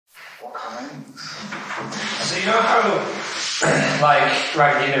So you know how, like,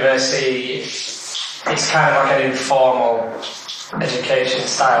 Raglan University, it's kind of like an informal education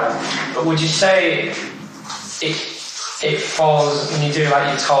style, but would you say it falls, when you do like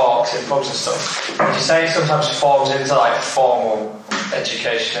your talks and pubs and stuff, would you say it sometimes falls into like formal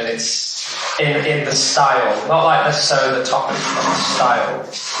education and it's in the style, not like necessarily the topic, but the style?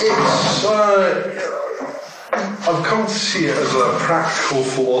 I've come to see it as a practical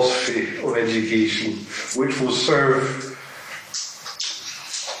philosophy of education, which will serve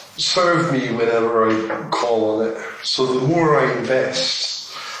me whenever I call on it. So the more I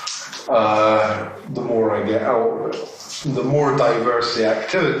invest, the more I get out of it. The more diverse the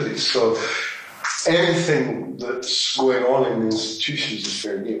activities. So anything that's going on in the institutions is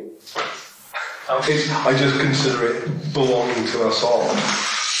fair game. Okay. I just consider it belonging to us all.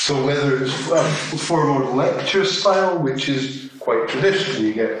 So whether it's a formal lecture style, which is quite traditional,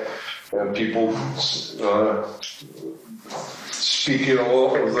 you get people speaking a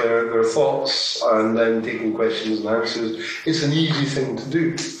lot of their thoughts and then taking questions and answers. It's an easy thing to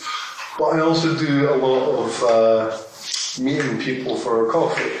do. But I also do a lot of meeting people for a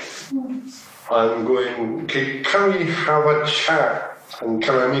coffee. I'm going, okay, can we have a chat and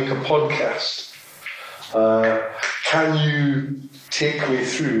can I make a podcast? Can you take me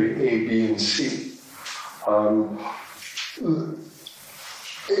through A, B, and C?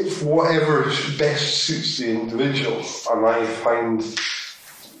 It's whatever best suits the individual, and I find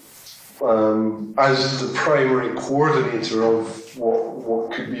as the primary coordinator of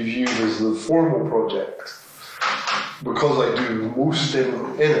what could be viewed as the formal project, because I do most in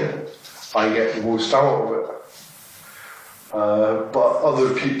it, I get the most out of it. But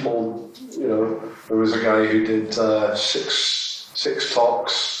other people, there was a guy who did six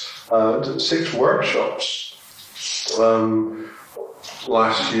talks, 6 workshops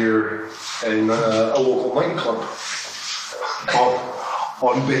last year in a local nightclub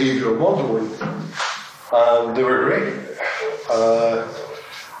on behavioural modelling, and they were great.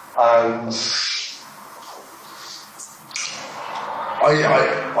 And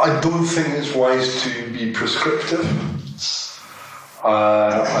I don't think it's wise to be prescriptive.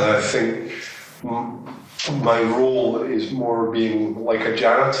 And I think my role is more being like a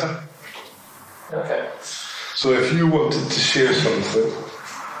janitor. Okay. So if you wanted to share something,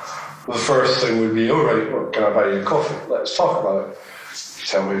 the first thing would be, all right, well, can I buy you a coffee? Let's talk about it.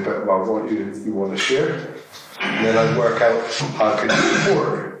 Tell me a bit about what you want to share. And then I'd work out how can you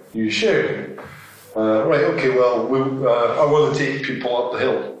support you sharing. Right, okay, well, I want to take people up the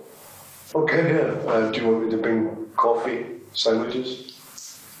hill. Okay, yeah. Do you want me to bring coffee, sandwiches?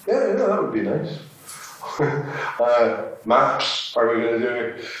 Yeah, that would be nice. Maps, are we going to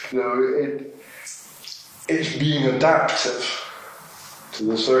do? It's being adaptive to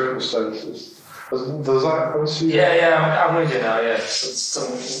the circumstances. Does that answer you? Yeah, I'm with you now, yeah.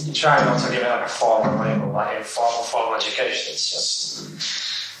 You try not to give it like a formal label, like informal formal education. It's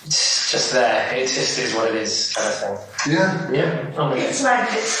just there. It just is what it is, kind of thing. Yeah. It's like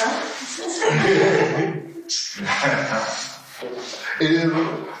it's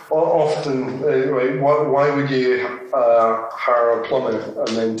often, right, why would you hire a plumber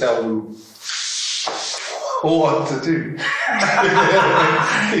and then tell them what to do?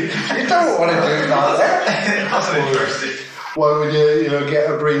 You don't want to do that. That's interesting. Why would you get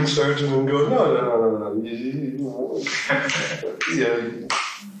a brain surgeon and go, no.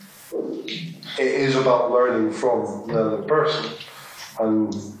 It is about learning from the other person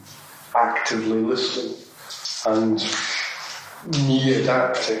and actively listening and me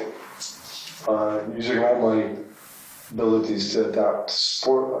adapting, using all my abilities to adapt to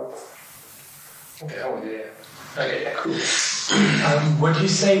support that. Okay, cool. Would you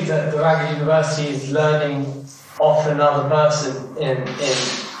say that the Raglan University is learning off another person in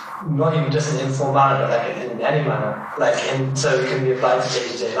not even just an informal manner, but like in any manner, so it can be applied to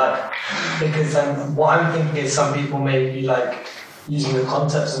day-to-day life? Because what I'm thinking is some people may be like using the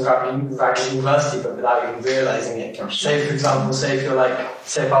concepts of Raglan University, but without even realizing it. Say, for example,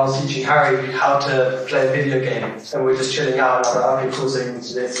 if I was teaching Harry how to play a video game, and we're just chilling out, and I'm like, okay, cool, so you need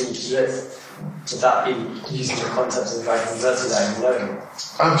to do this, you need to do this. Would that be using the concepts of Raglan University that I'm learning?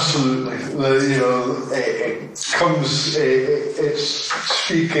 Absolutely. It's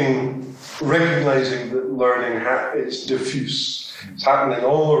speaking, recognizing that learning is diffuse. It's happening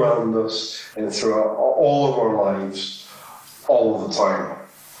all around us and throughout all of our lives, all the time.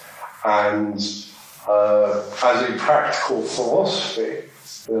 And as a practical philosophy,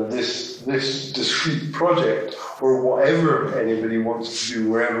 this discrete project, or whatever anybody wants to do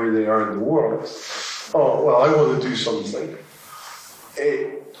wherever they are in the world, I want to do something.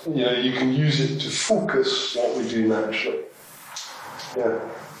 you can use it to focus what we do naturally. Yeah.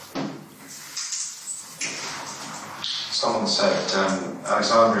 Someone said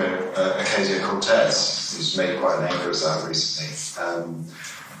Alexandria Ocasio-Cortez, who's made quite a name for herself recently,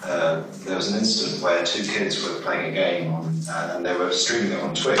 there was an incident where two kids were playing a game and they were streaming it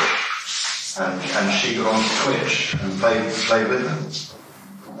on Twitch, and she got onto Twitch and played with them,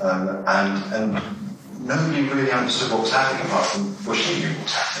 and nobody really understood what was happening apart from she knew what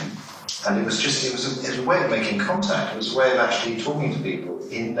was happening, and it was a way of making contact. It was a way of actually talking to people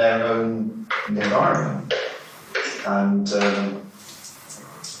in their own environment. And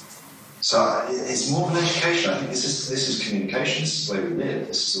so it's more of an education. I think this is communication. This is the way we live.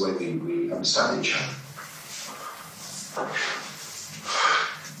 This is the way we understand each other.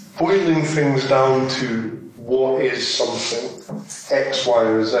 Boiling things down to what is something, X, Y,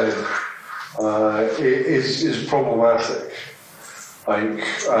 or Z, is problematic. Like,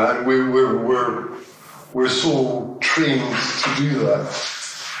 and we're so trained to do that.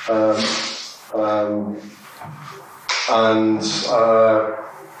 And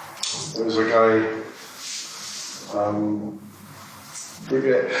there was a guy,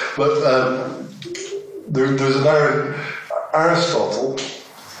 there's an Aristotle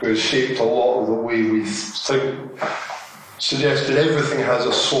who has shaped a lot of the way we think, suggested everything has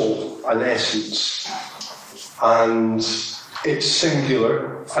a soul, an essence, and it's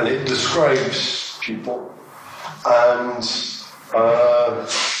singular and it describes people. And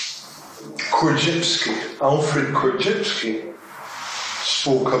Alfred Korzybski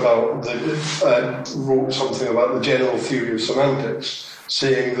spoke about wrote something about the general theory of semantics,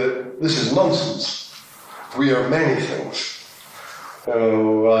 saying that this is nonsense. We are many things.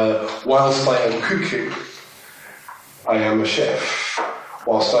 Whilst I am cooking, I am a chef.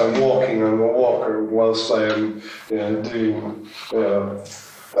 Whilst I'm walking, I'm a walker. Whilst I am doing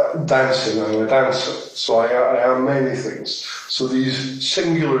dancing, I'm a dancer. So I am many things. So these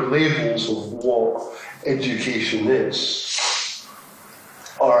singular labels of what education is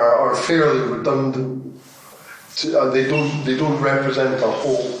are fairly redundant. They don't represent a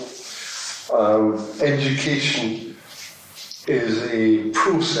whole. Education is a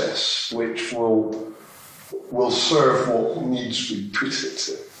process which will serve what needs we put it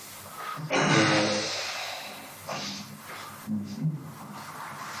to.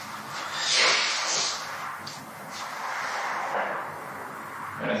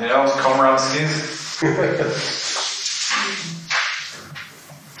 Anything else, comradeskis?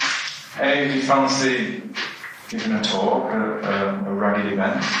 Any of you fancy giving a talk at a ragged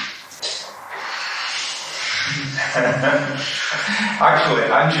event? Actually,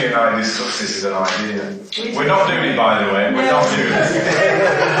 Angie and I discussed this as an idea. We're not doing it, by the way. We're not doing it.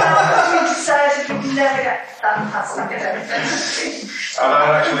 We decided we'd never get that. That's not going to And I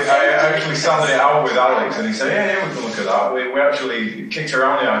actually sounded it out with Alex, and he said, yeah, we can look at that. We actually kicked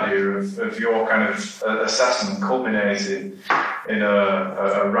around the idea of your kind of assessment culminating in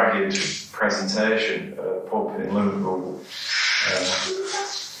a ragged presentation at a pub in Liverpool.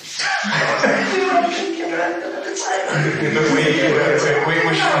 We were kicking around at the time. But we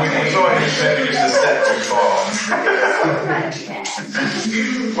thought it was maybe just a step too far.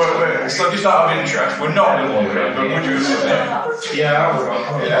 Well, so just out of interest, we're not in London, but would you have said that? Yeah, I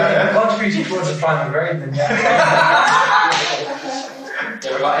would. Yeah, contributing towards the final grade, then yeah.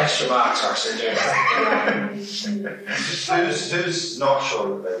 Yeah, we got extra marks actually doing that. Who's not sure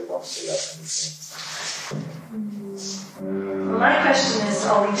that they want to see that kind of thing? Well, my question is,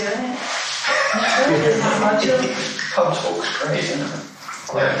 are we doing it? Pub talk's great, isn't it?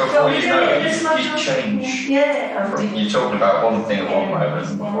 Yeah, before you know it, you change. Yeah, You're talking about one thing at one moment,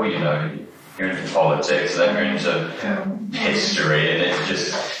 and before you know it, you're into politics, then you're into history, and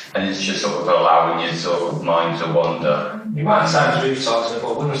it's just sort of allowing your sort of mind to wander. You might sound we've talked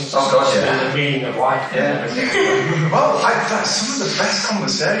about, wouldn't we? The meaning of life. Yeah. Well, some of the best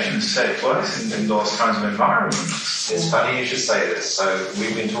conversations take place in those kinds of environments. It's funny you should say this. So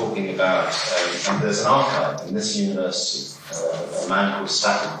we've been talking about, there's an archive in this university, a man called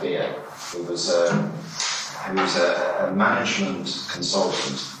Stafford Beer, who was a management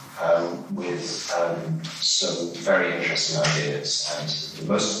consultant with some very interesting ideas. And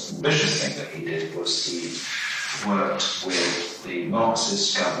the most ambitious thing that he did was he worked with the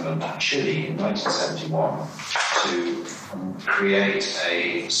Marxist government in Chile in 1971 to create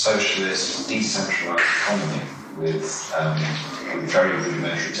a socialist, decentralized economy with very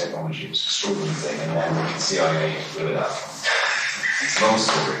rudimentary technology. It was an extraordinary thing, and then the CIA blew it up. It's a long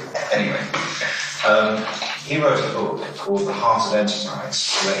story. Anyway, he wrote a book called The Heart of Enterprise,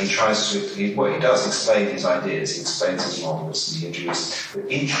 where he tries to, what he does, explain his ideas, he explains his models, and he introduces.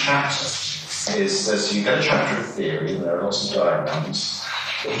 But each chapter is, you get a chapter of theory, and there are lots of diagrams.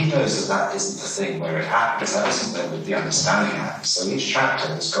 But he knows that that isn't the thing where it happens, that isn't where the understanding happens. So each chapter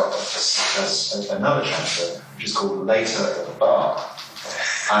has got another chapter, which is called Later at the Bar.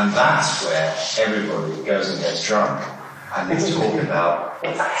 And that's where everybody goes and gets drunk. And he's talking about,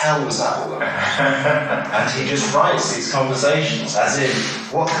 what the hell was that all about? And he just writes these conversations as in,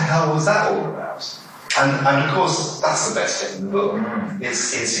 what the hell was that all about? And of course, that's the best bit in the book.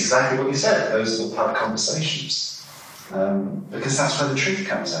 It's exactly what you said, those are the pub conversations. Because that's where the truth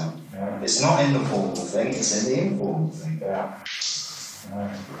comes out. Yeah. It's not in the formal thing, it's in the informal thing. Yeah.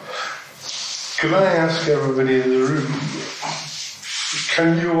 Can I ask everybody in the room,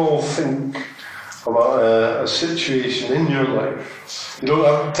 can you all think about a situation in your life, you don't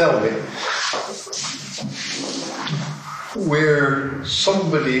have to tell me, where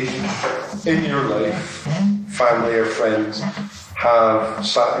somebody in your life, family or friends, have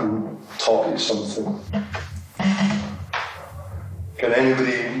sat and taught you something? Can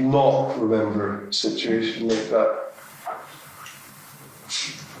anybody not remember a situation like that?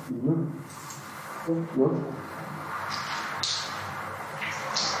 No?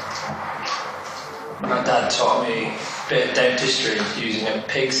 My dad taught me a bit of dentistry using a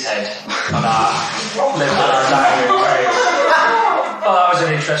pig's head on our dining room table. Oh, that was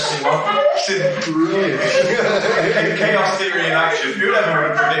an interesting one. Brilliant. Chaos theory in action. Who ever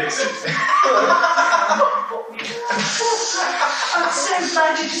would have predicted? I'm so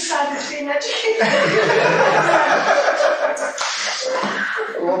glad you decided to be an educator.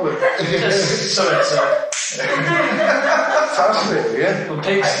 I love it. Just so it's Fascinating, yeah. well,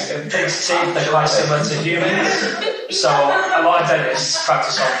 pigs' teeth are quite similar to humans, so a lot of dentists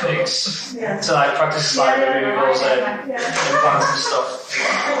practice on pigs. Yeah. So I practice like removals and implants and stuff.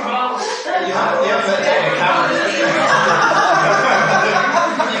 You have that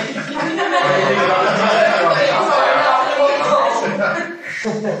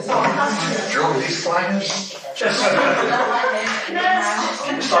Draw these flyers. Can I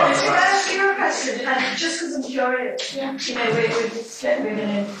ask you a question? And just because I'm curious, you know, we're going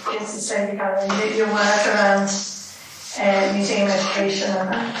to get to say your work around museum education and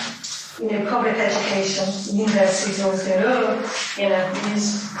that. You know, public education, universities always go, you know, we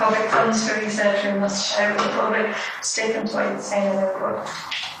use public funds for research, we must share with the public, statement what you're saying in their book.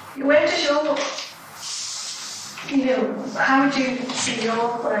 Where does your, you know, how would you see your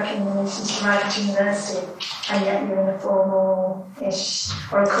work in relation to private university, and yet you're in a formal-ish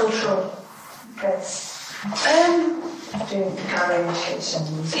or a cultural place? Doing higher education.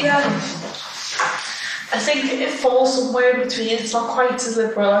 Yeah. I think it falls somewhere between. It's not quite as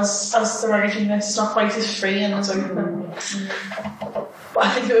liberal as the Redditch University. It's not quite as free and as open. But I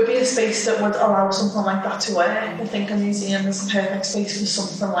think it would be a space that would allow something like that to work. I think a museum is the perfect space for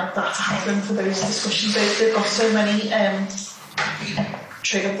something like that to happen, for those discussions. They've got so many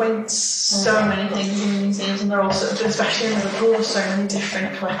trigger points, so many things in the museums, and they're also, especially in Liverpool, there's so many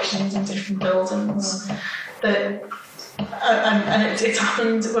different collections and different buildings that, and it's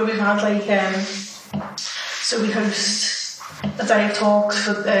happened where we've had like, so we host a day of talks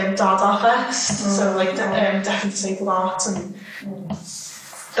for Dada Fest, so like deaf and disabled arts, and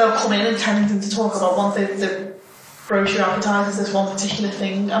they'll come in intending to talk about one thing. The brochure advertises this one particular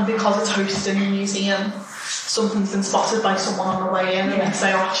thing, and because it's hosted in the museum, something's been spotted by someone on the way in, and they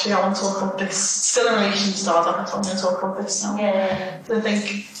say, oh, actually, I want to talk about this. Still in relation to Dada Fest, I'm going to talk about this now. Yeah. So I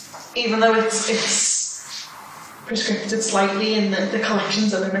think, even though it's prescripted slightly and the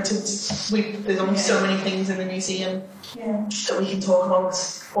collections are limited, there's only so many things in the museum that we can talk about,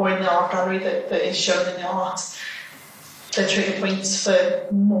 or in the art gallery that is shown in the art. They're trigger points for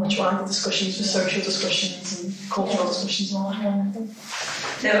much wider discussions, for social discussions and cultural discussions and all that kind of thing.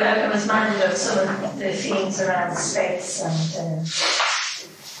 So I was minded of some of the themes around space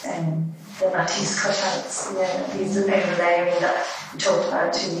and the Matisse cutouts, these are overlaying that we talked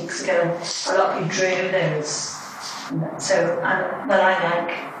about 2 weeks ago. A lot of you drew those. So, but I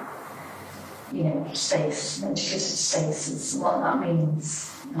like, space, educated spaces, what that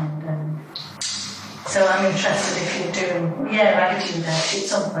means. And so I'm interested if you're doing, Ragged University at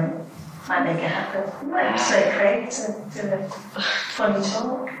some point. Might make it happen. Might be so great to do a funny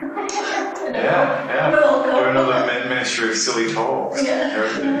talk. Yeah. Do another Ministry of Silly Talks.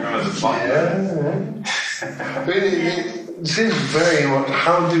 Remember the fun. It seems very much,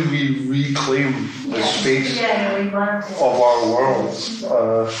 how do we reclaim the space of our world?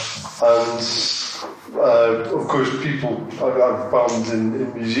 And of course, people I've found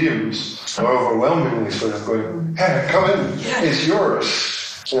in museums are overwhelmingly sort of going, "Hey, come in, it's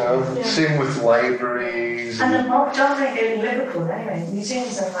yours." You know, same with libraries. And the mob don't they go to Liverpool anyway?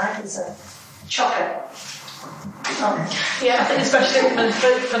 Museums and libraries are chocker. Yeah, I think especially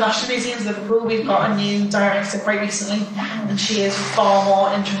for National Museums Liverpool, we've got a new director quite recently, and she is far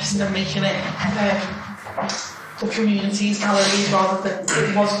more interested in making it the community's galleries rather than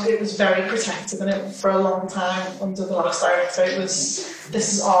it was very protected in it for a long time under the last director. It was,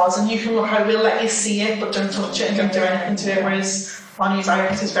 this is ours, and you can look out, we'll let you see it, but don't touch it and don't do anything to it. Whereas our new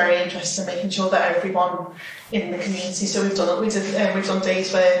director is very interested in making sure that everyone in the community. So we've done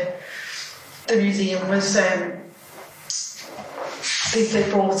days where the museum was. They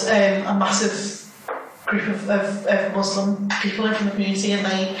brought a massive group of Muslim people in from the community, and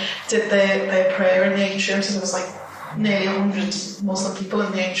they did their prayer in the atrium. So there was like nearly 100 Muslim people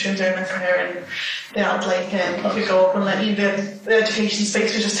in the atrium doing their prayer, and they had like you could go up and let you the education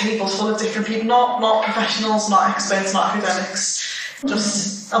space was just tables full of different people, not professionals, not experts, not academics.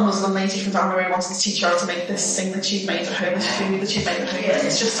 Just a Muslim lady from down the road wanted to teach her how to make this thing that she'd made at home, this food that she'd made at home.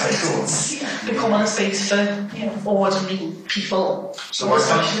 It's just it's becoming a space for ordinary people. So why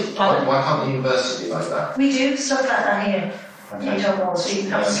can't the university be like that? We do stuff like that here. In Wall Street. We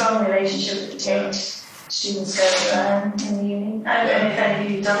have a strong relationship with the Tate. Students go in the uni. I don't know if any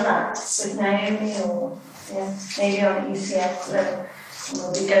of you have done that with Naomi or maybe on ECF level.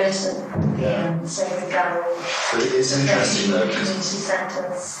 We go to the Sacred Gallery. But it's interesting though, community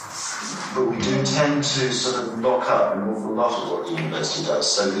centres. But we do tend to sort of lock up an awful lot of what the university does.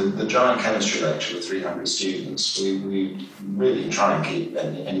 So the giant chemistry lecture with 300 students, we really try and keep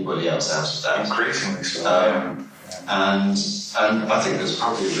anybody else out of that. Increasingly so. And I think there's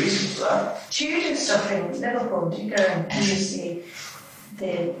probably a reason for that. Do you do stuff in Liverpool? Do you go and use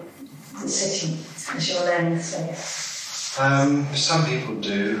the city as your learning space? Some people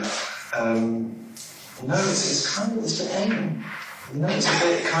do. No, it's kind of, it's a bit alien. You know, it's a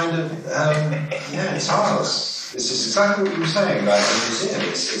bit kind of, it's ours. This is exactly what you were saying about the museum.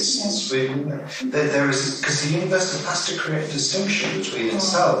 It's really, there is, because the university has to create a distinction between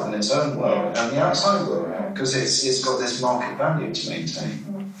itself and its own world and the outside world, because it's got this market value to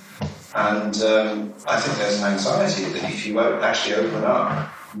maintain. And I think there's an anxiety that if you actually open up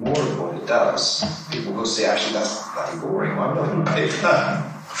more of what it does, people will see actually that's bloody boring. Why would I pay for that?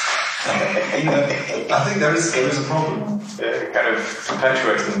 I think there is a problem. It kind of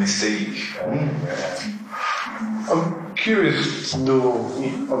perpetuates the mystique. I'm curious to know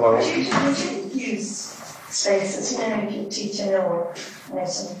about. Would you use spaces, if you're teaching or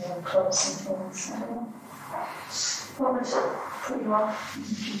some of your clubs and things? I don't know. What would put you off in the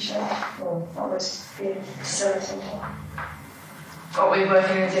future, or what would be facilitating? What we work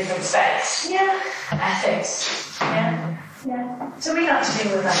in a different space? Yeah. Ethics. Yeah. So we have to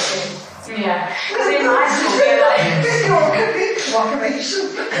deal with that too. Yeah. Because in high school, we're like... Cooperation.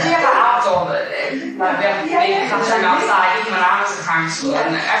 We have outdoor learning. Like, we have the classroom outside, even when I was at primary school,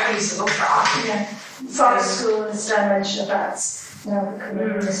 and everyone used to look for that. Yeah. Forest school is dimension of that. The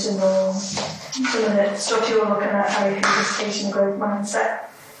community law. Some of the stuff you were looking at, how you can participation growth mindset.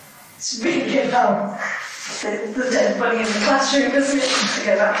 It's really about the dead body in the classroom, isn't it? To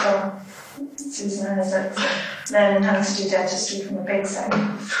get that from Susan has it. Learning how to do dentistry from a big side.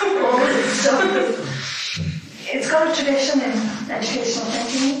 All this stuff. It's got a tradition in educational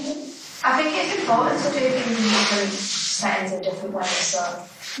thinking. I think it's important to do things in different settings in different ways, so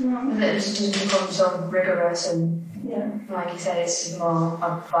that it doesn't become so rigorous and, like you said, it's more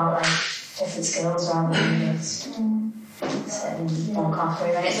about like different skills rather than just sitting in one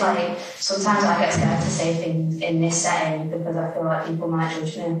classroom. And it's like, sometimes I get scared to say things in this setting because I feel like people might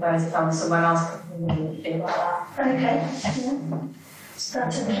judge me, whereas if I was somewhere else, I wouldn't be like that. Okay, that's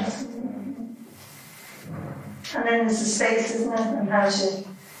interesting. And then there's the space, isn't it? And how to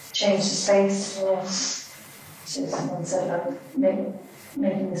change the space. So someone said about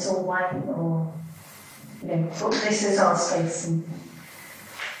making this all white, or this is our space. And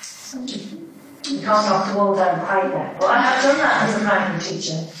you can't knock the wall down quite yet. But I have done that as a primary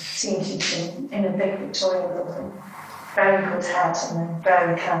teacher, senior teaching in a big Victorian building. Very good head and then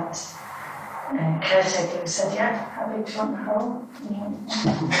very kind. Caretaker who said, how big do you want the hole?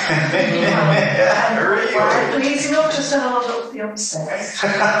 Please, not just a lot up the upstairs.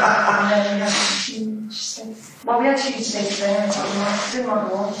 And then we had a huge space. Well, we had a huge space there, and didn't want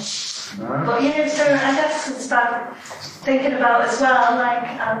the wall. But so I guess it's about thinking about as well,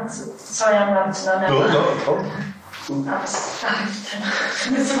 like, sorry, I'm ranting on No, not at all.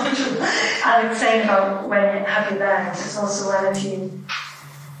 I was saying about when have you learned, it's also when have you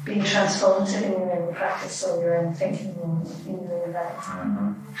being transformative in your own practice or your own thinking or in your own life.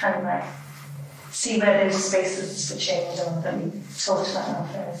 Kind of like see where those spaces for change are that we talked about in our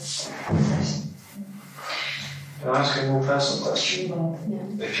first session. Can I ask you a more personal question?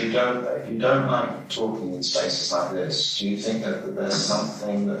 Yeah. If you don't like talking in spaces like this, do you think that there's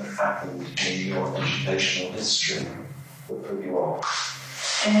something that happened in your educational history that put you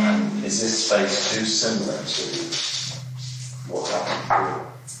off? And is this space too similar to what happened?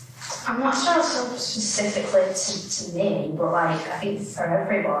 I'm not sure so specifically to me, but like I think for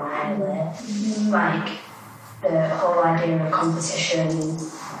everyone really, like the whole idea of competition,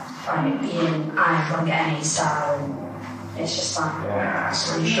 like being I'm gonna get an A star, and it's just like I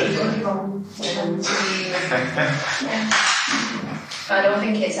don't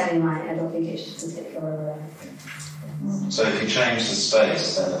think it's any like I don't think it's just particular. So if you change the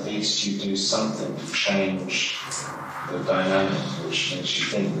space, then at least you do something to change the dynamic, which makes you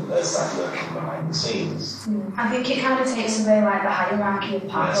think that there's that lurking behind the scenes. I think it kind of takes away like the hierarchy of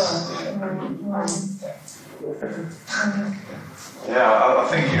power. Yeah, I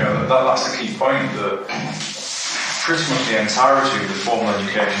think that's the key point, that pretty much the entirety of the formal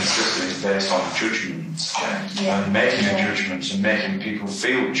education system is based on judgment and making a judgment and making people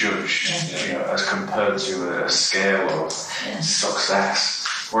feel judged, as compared to a scale of success.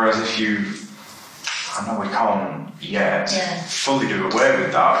 Whereas if you, I know we can't yet fully do away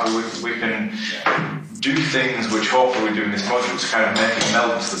with that, but we can do things which hopefully we do in this module to kind of make it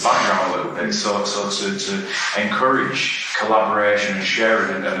melt to the background a little bit, so to encourage collaboration and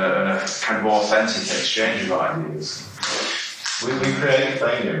sharing and a kind of authentic exchange of ideas. We create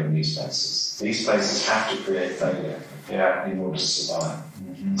failure in these spaces. These spaces have to create failure in order to survive.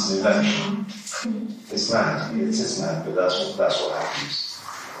 It's an invention. It's mad. It is mad, but that's what happens.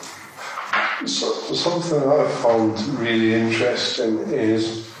 So, something I've found really interesting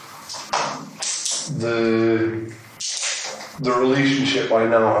is the relationship I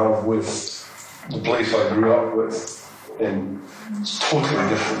now have with the place I grew up with. It's totally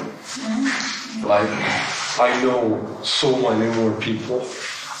different. Like, I know so many more people,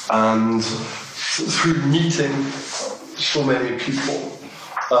 and through meeting so many people,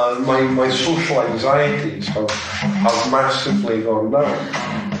 my social anxieties have massively gone down,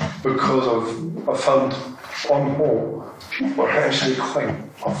 because I've found on whole people are actually quite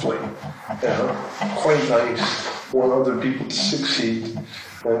lovely, quite nice, want other people to succeed,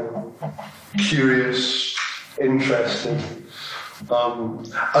 curious, interested. And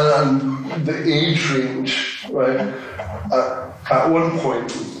the age range, right? At one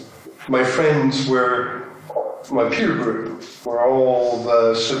point, my friends my peer group were all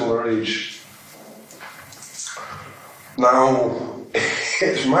the similar age. Now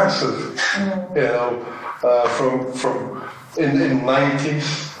it's massive, from in the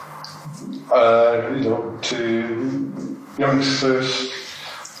 90s, to youngsters.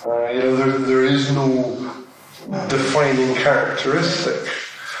 There is no defining characteristic,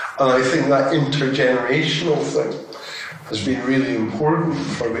 and I think that intergenerational thing has been really important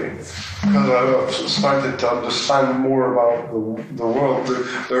for me, because I've started to understand more about the world.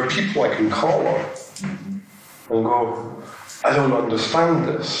 There are people I can call on and go, I don't understand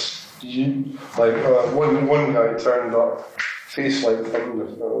this. One guy turned up, face like thunder,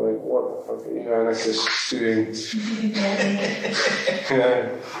 what the fuck are you anarchists doing?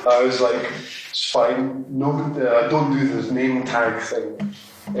 I was like, it's fine, no, I don't do this name tag thing.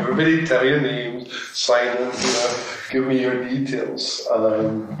 Everybody tell your names, sign in, give me your details.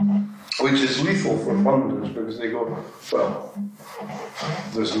 Which is lethal for funders, because they go, well,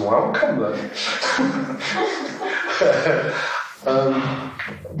 there's no outcome then.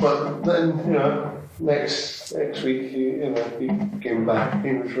 But then, next week, he came back,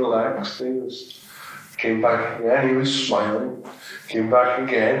 he was relaxed, came back again, he was smiling, came back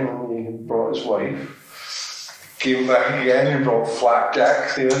again, and he brought his wife. Came back again and brought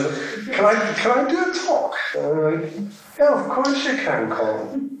flapjacks. Can I do a talk? And I'm like, yeah, of course you can,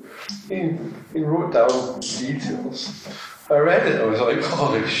 Colin. He wrote down details. I read it, I was like,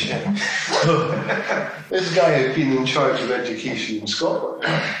 holy shit. This guy had been in charge of education in Scotland.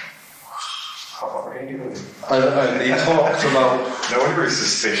 And he talked about... No wonder he's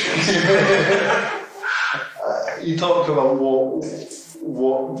suspicious. He talked about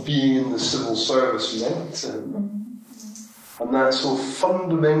what being in the civil service meant to him. And that so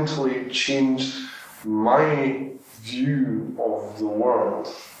fundamentally changed my view of the world,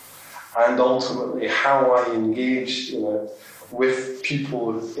 and ultimately how I engaged with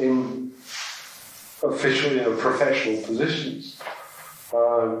people in officially professional positions.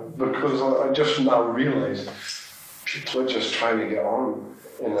 Because I just now realise people are just trying to get on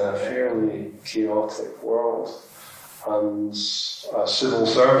in a fairly chaotic world, and civil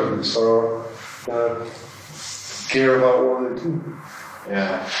servants are care about what they do.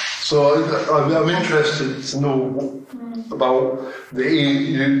 Yeah. So I'm interested to know about the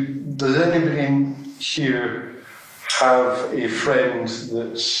age. Does anybody here have a friend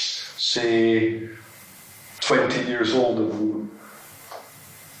that's, say, 20 years older than you?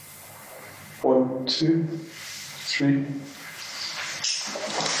 1, 2, 3.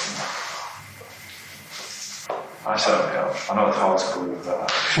 I certainly have. I know it's hard to believe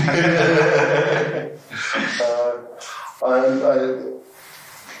that.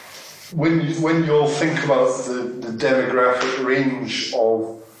 When you all think about the demographic range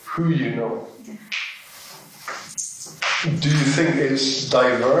of who you know, do you think it's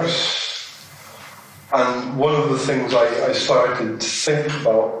diverse? And one of the things I started to think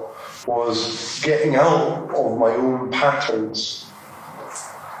about was getting out of my own patterns.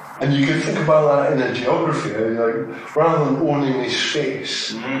 And you can think about that in a geography, like rather than owning a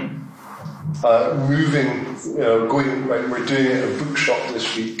space, moving, going, like we're doing it at a bookshop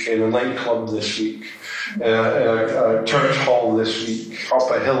this week, in a nightclub this week, in a church hall this week, up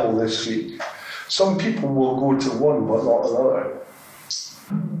a hill this week. Some people will go to one but not another.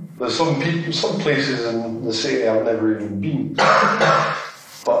 There's some places in the city I've never even been.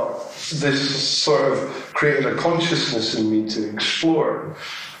 But this sort of created a consciousness in me to explore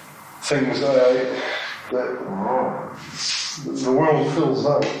things that the world fills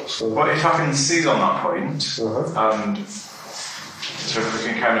out. So. But if I can seize on that point, and so if we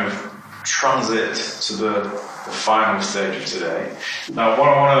can kind of transit to the final stage of today. Now, what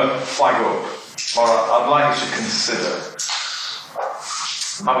I want to flag up, or I'd like you to consider,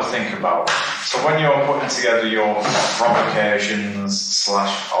 have a think about. So when you're putting together your provocations /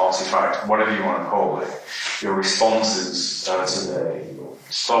 artifact, whatever you want to call it, your responses today, your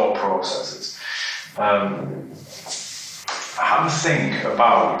thought processes, have a think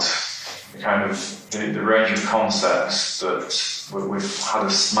about the kind of the range of concepts that we've had a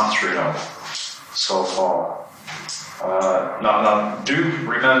smattering of so far. Now do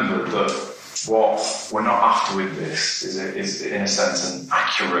remember that what we're not after with this is in a sense an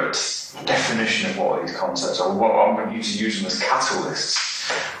accurate definition of what these concepts are. What I want you to use them as catalysts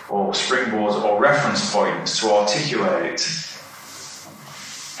or springboards or reference points to articulate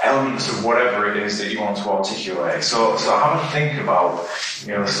elements of whatever it is that you want to articulate. So have a think about,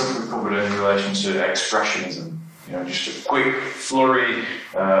 the stuff we covered in relation to expressionism. Just a quick flurry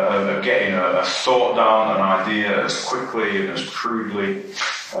of getting a thought down, an idea as quickly and as crudely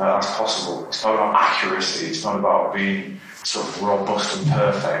as possible. It's not about accuracy. It's not about being sort of robust and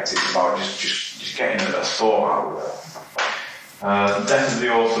perfect. It's about just getting a thought out there. Death of the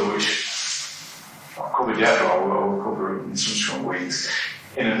author, which I've covered yet, but I will cover it in subsequent weeks.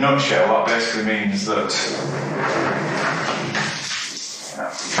 In a nutshell, that basically means that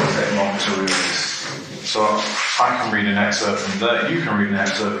so I can read an excerpt from there, you can read an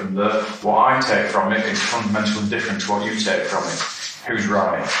excerpt from there. What I take from it is fundamentally different to what you take from it. Who's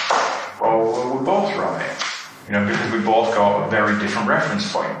right? Well, we're both right. Because we both got very different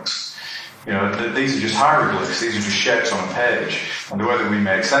reference points. These are just hieroglyphs, these are just shapes on a page. And the way that we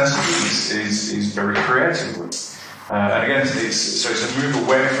make sense of these is very creatively. And again, it's a move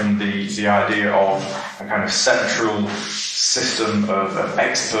away from the idea of a kind of central system of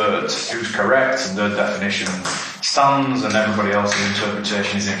expert who's correct and their definition stands and everybody else's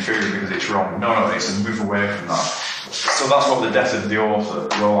interpretation is inferior because it's wrong. No, it's a move away from that. So that's what the death of the author,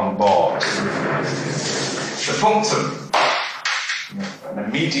 Roland Barthes, the punctum, an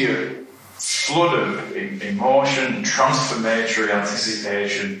immediate flood of emotion, transformatory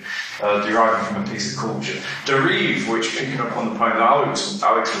anticipation deriving from a piece of culture. Derive, which picking up on the point that Alex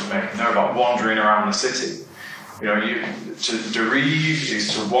was making there about wandering around the city. To derive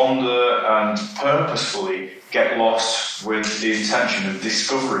is to wander and purposefully get lost with the intention of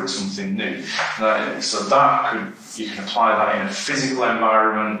discovering something new. So you can apply that in a physical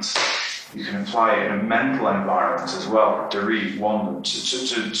environment. You can apply it in a mental environment as well. Derive, wander,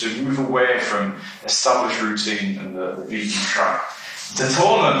 to move away from established routine and the beaten track.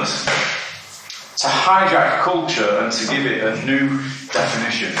 Detonant, to hijack culture and to give it a new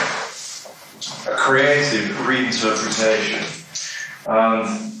definition, a creative reinterpretation.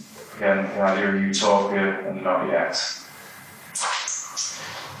 Again, the idea of utopia and not yet.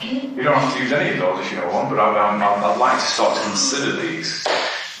 You don't have to use any of those if you don't want, but I'd like to start to consider these.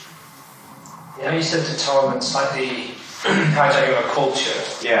 You said detonant's like the hijacking of a culture.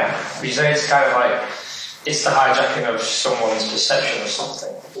 Yeah. You say it's kind of like, it's the hijacking of someone's perception of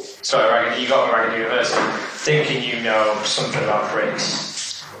something. So you got to Ragged University thinking you know something about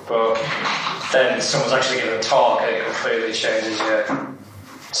race. but then someone's actually giving a talk and it completely changes your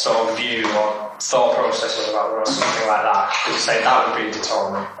sort of view or thought processes about or something like that. Would you say that would be a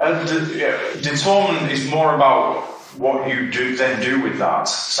determinant? Determinant is more about what you then do with that.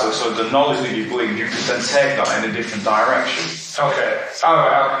 So the knowledge that you gleaned, you could then take that in a different direction. Okay.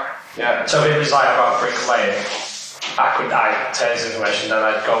 Alright. Yeah. So if it was like about bricklaying, I'd take this information, then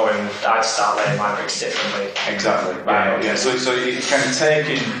I'd go and I'd start laying my bricks differently. Exactly. Right. Yeah. So you can take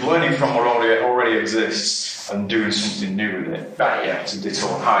in learning from what already exists and doing something new with it. Right. Yeah. To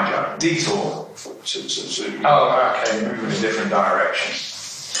detour, hijack, detour. So okay. Move in a different direction.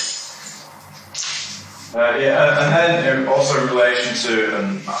 And then also in relation to,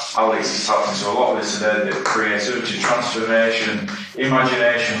 and Alex is talking to a lot of this today, the creativity, transformation,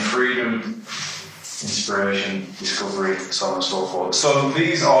 imagination, freedom, inspiration, discovery, so on and so forth. So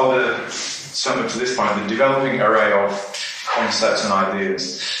these are certainly to this point, the developing array of concepts and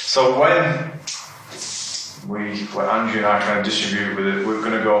ideas. So when Andrew and I kind of distribute with it, we're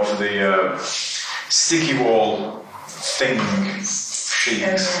going to go for the sticky wall thing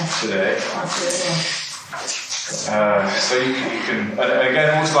sheet today. So you can, and again,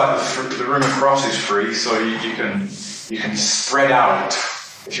 it looks like the room across is free, so you can spread out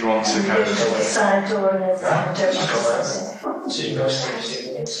if you want to kind of. Side door and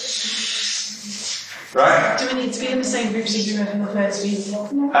Right. Do we need to be in the same groups as you were in the first week?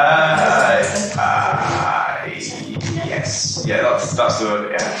 Yes. Yeah, that's the.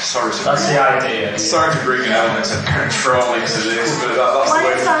 Yeah, sorry. That's the idea. Sorry to bring an element of control into this, but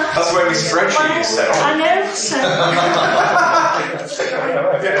that's the way my spreadsheet is set up. I know. So.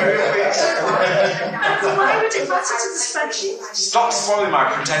 Why would it matter to the spreadsheet? Stop spoiling my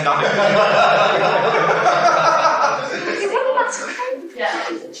pretend anecdote.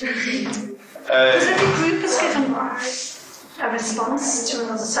 Because every group is given a response to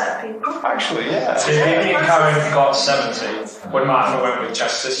another set of people. Actually, yeah. So if me and Karen got 70, we might have went with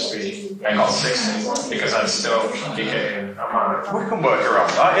just history and got 60 because I'd still be getting a man. We can work around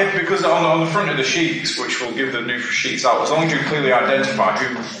that, because on the front of the sheets, which will give the new sheets out, as long as you clearly identify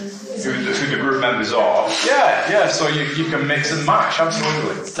who the group members are. Yeah. So you can mix and match,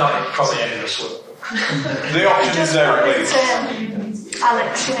 absolutely. It's not probably any of us would. The option is there at least.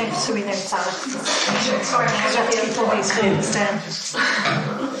 Alex, you know, so we know it's Alex. Because I think people always feel down.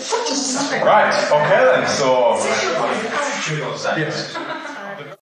 Right, okay then, so. Yes.